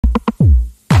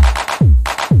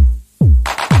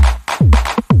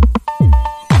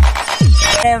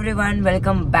Everyone,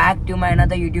 welcome back to my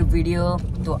another YouTube video.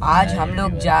 तो आज हम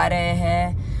लोग जा रहे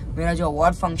हैं, मेरा जो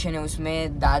अवार्ड फंक्शन है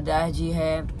उसमें दादाजी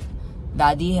है,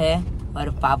 दादी है और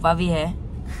पापा भी है।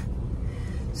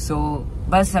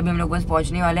 बस अभी हम लोग बस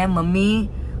पहुंचने वाले हैं। मम्मी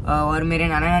और मेरे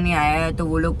नाना नानी आया है तो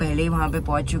वो लोग पहले ही वहाँ पे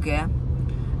पहुंच चुके हैं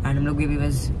एंड हम लोग भी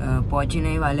बस पहुंच ही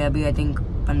नहीं वाले। अभी आई थिंक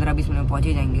 15-20 मिनट में पहुंच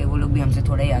ही जाएंगे। वो लोग भी हमसे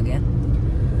थोड़ा ही आगे हैं।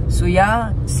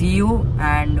 सी यू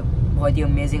एंड बहुत ही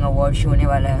अमेजिंग अवार्ड शो होने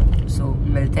वाला है।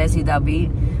 मिलते हैं सीधा अभी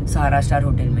सहारा स्टार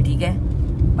होटल में, ठीक है?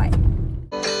 Bye.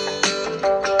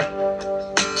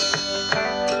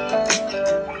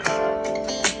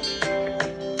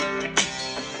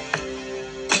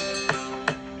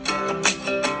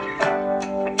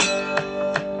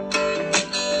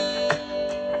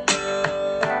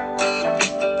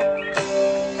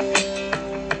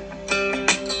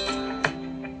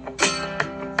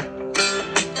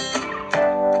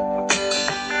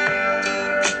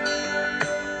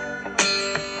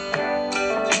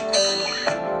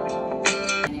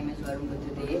 Varun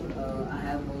Buddhadev. I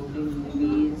have worked in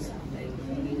movies, I've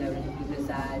done business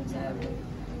ads, I have done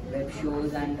web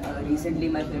shows, and recently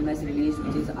my film has released,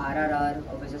 which is RRR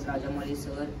of Mrs. Rajamouli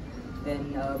sir. Then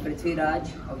Prithvi Raj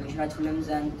of Vishraj Films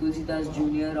and Tulsidas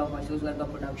Jr. of Ashok Varga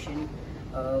Production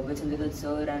with Sandeep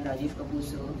sir and Rajiv Kapoor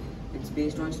sir. It's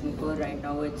based on snooker. Right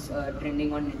now it's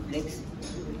trending on Netflix.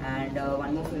 And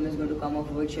one more film is going to come of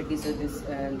Rohit Shetty sir this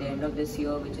the end of this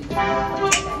year, which is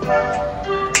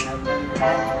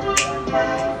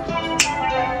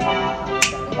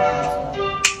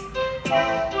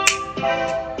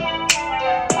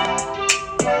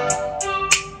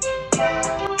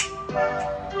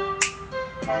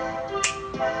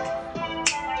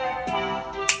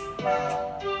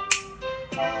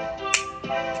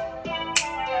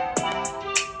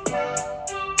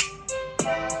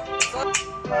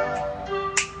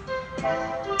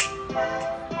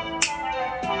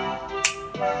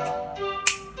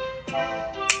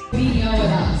be here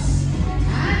with us.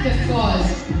 And of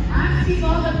course, I'm seeing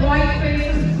all the bright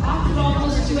faces after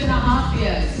almost 2.5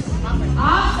 years.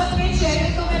 आप सबके चेहरे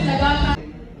को मैं लगातार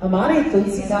हमारे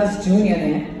Tulsidas junior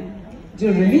है जो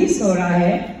release हो रहा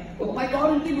है। ओह माय गॉड,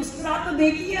 उनकी मुस्कुराहट तो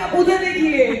देखिए, आप उधर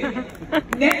देखिए।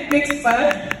 नेटफ्लिक्स पर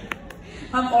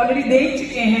हम ऑलरेडी देख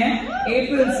चुके हैं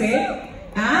अप्रैल से।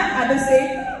 एंड अदर से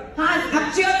हाँ, आप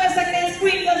चेयर कर सकते हैं,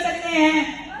 स्क्रीन कर सकते हैं।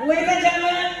 लेडीज एंड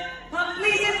जेंटलमैन, हम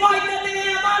प्लीज इनवाइट करते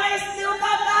हैं हमारे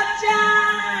सुपर का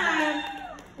champ.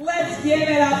 Let's give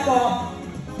it up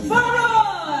for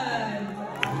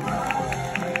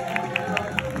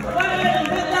Varun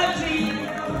Buddhadev,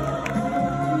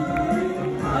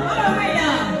 हमारा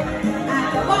winner at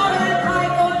the BHARAT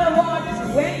Icon Award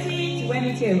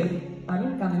 2022.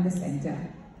 Varun, come in the center.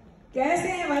 कैसे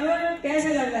है वरुण? कैसे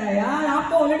लग रहा है यार? आप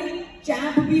तो ऑलरेडी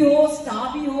चैंप भी हो, स्टार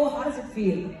भी हो। How does it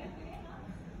feel?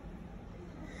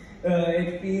 It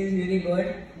feels really good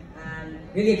and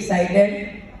really excited,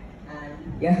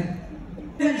 and yeah.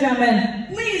 Ladies and gentlemen,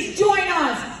 please join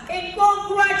us in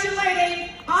congratulating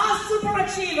our super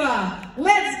achiever.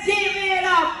 Let's give it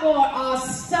up for our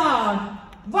star,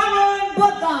 Varun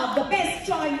Buddhadev, the best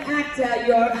child actor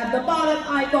here at the BHARAT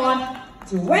Icon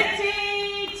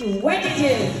 2022.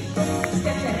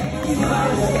 Step ahead.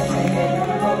 Step ahead.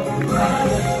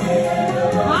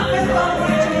 Massive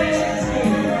congratulations to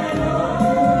you.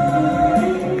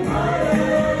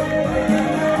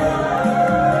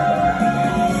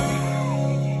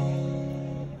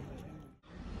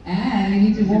 And you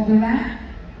need to walk around.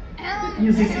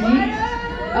 Music please.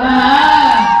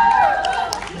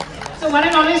 So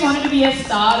Varun always wanted to be a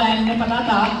star, and मुझे पता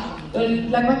था तो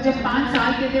लगभग जब 5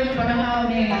 साल के थे मुझे पता था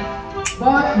उन्हें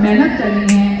बहुत मेहनत करनी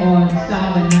है और स्टार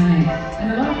बनना है। And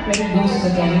a lot of credit goes to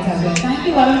the parents as well. Thank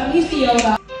you Varun. Please see you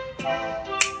around.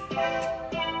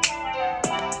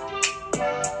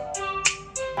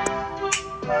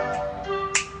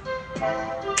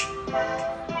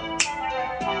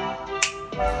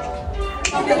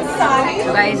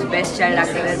 So guys, best child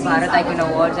actor at BHARAT Icon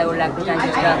Awards. I would like to thank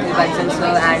Mr. Akhil Bansal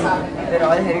sir and the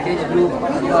Royal Heritage Group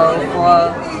for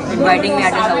inviting me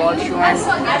at this award show and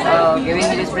giving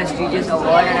me this prestigious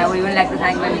award. And I would even like to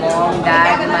thank my mom,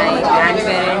 dad, my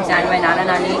grandparents and my nana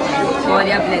nani for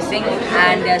their blessing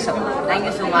and their support. Thank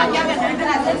you so much.